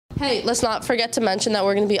Hey, let's not forget to mention that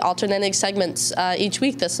we're going to be alternating segments each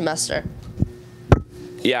week this semester.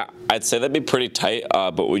 Yeah, I'd say that'd be pretty tight,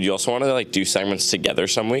 but would you also want to do segments together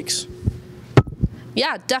some weeks?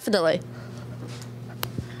 Yeah, definitely.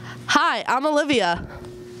 Hi, I'm Olivia.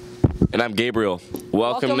 And I'm Gabriel.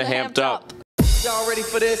 Welcome to Hamped Up. Y'all ready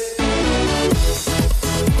for this?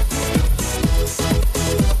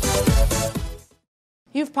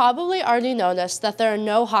 You've probably already noticed that there are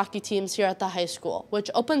no hockey teams here at the high school,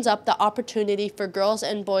 which opens up the opportunity for girls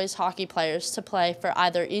and boys hockey players to play for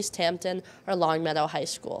either East Hampton or Longmeadow High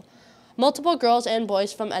School. Multiple girls and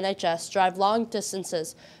boys from NHS drive long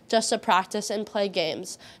distances just to practice and play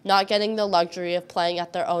games, not getting the luxury of playing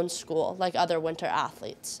at their own school like other winter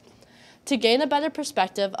athletes. To gain a better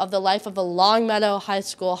perspective of the life of a Longmeadow High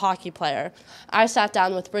School hockey player, I sat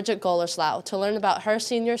down with Bridget Golerslau to learn about her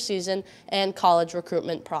senior season and college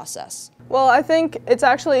recruitment process. Well, I think it's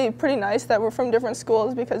actually pretty nice that we're from different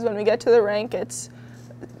schools because when we get to the rink,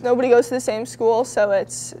 nobody goes to the same school, so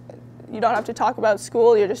you don't have to talk about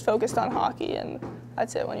school, you're just focused on hockey, and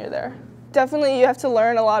that's it when you're there. Definitely you have to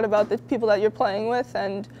learn a lot about the people that you're playing with,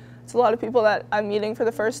 and it's a lot of people that I'm meeting for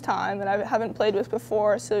the first time and I haven't played with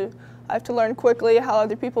before, so I have to learn quickly how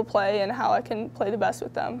other people play and how I can play the best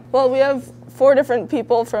with them. Well, we have 4 different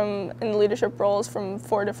people in leadership roles from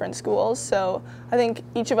 4 different schools, so I think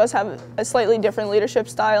each of us have a slightly different leadership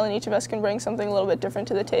style and each of us can bring something a little bit different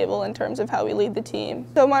to the table in terms of how we lead the team.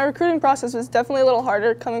 So my recruiting process was definitely a little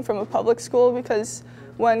harder coming from a public school because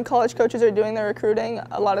when college coaches are doing their recruiting,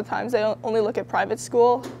 a lot of times they only look at private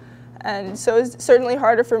school. And so it was certainly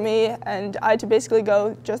harder for me, and I had to basically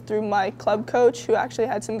go just through my club coach, who actually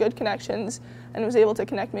had some good connections and was able to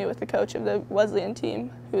connect me with the coach of the Wesleyan team,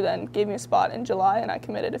 who then gave me a spot in July, and I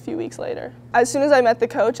committed a few weeks later. As soon as I met the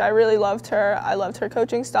coach, I really loved her. I loved her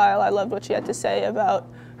coaching style. I loved what she had to say about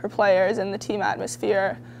her players and the team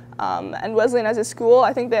atmosphere. And Wesleyan as a school,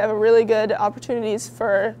 I think they have really good opportunities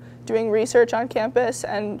for doing research on campus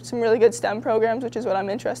and some really good STEM programs, which is what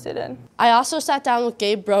I'm interested in. I also sat down with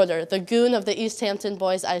Gabe Broder, the goon of the East Hampton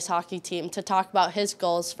boys ice hockey team, to talk about his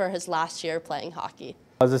goals for his last year playing hockey.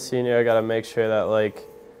 As a senior, I got to make sure that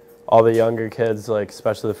all the younger kids,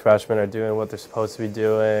 especially the freshmen, are doing what they're supposed to be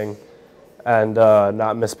doing and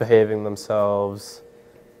not misbehaving themselves.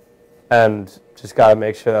 And just got to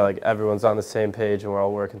make sure that everyone's on the same page and we're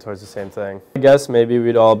all working towards the same thing. I guess maybe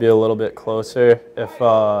we'd all be a little bit closer if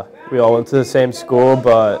we all went to the same school,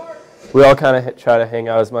 but we all kind of try to hang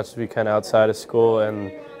out as much as we can outside of school,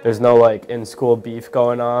 and there's no in-school beef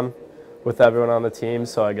going on with everyone on the team,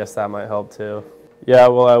 so I guess that might help too. Yeah,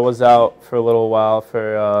 well, I was out for a little while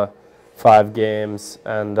for 5 games,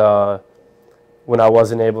 and when I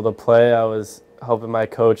wasn't able to play, I was helping my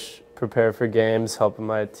coach prepare for games, helping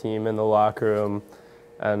my team in the locker room,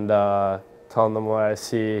 and telling them what I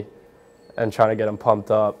see and trying to get them pumped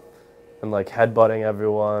up and headbutting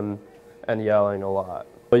everyone and yelling a lot.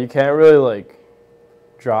 But you can't really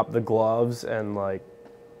drop the gloves and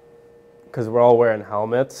because we're all wearing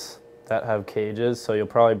helmets that have cages, so you'll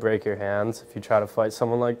probably break your hands if you try to fight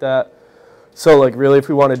someone like that. So really if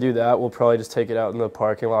we want to do that, we'll probably just take it out in the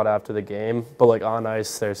parking lot after the game. But on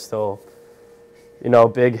ice there's still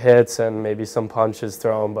big hits and maybe some punches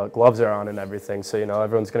thrown, but gloves are on and everything, so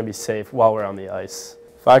everyone's going to be safe while we're on the ice.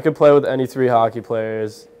 If I could play with any 3 hockey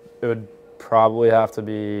players, it would probably have to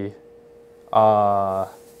be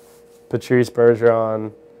Patrice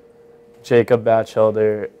Bergeron, Jacob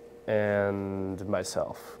Batchelder, and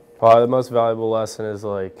myself. Probably the most valuable lesson is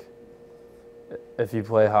if you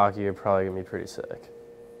play hockey, you're probably going to be pretty sick.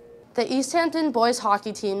 The East Hampton boys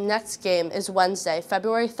hockey team next game is Wednesday,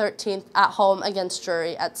 February 13th at home against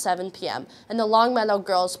Drury at 7 p.m. and the Longmeadow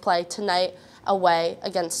girls play tonight away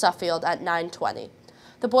against Suffield at 9:20.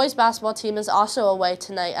 The boys basketball team is also away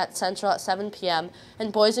tonight at Central at 7 p.m.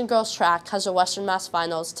 and boys and girls track has their Western Mass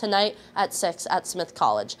Finals tonight at 6 at Smith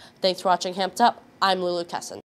College. Thanks for watching Hamped Up. I'm Lulu Kesson.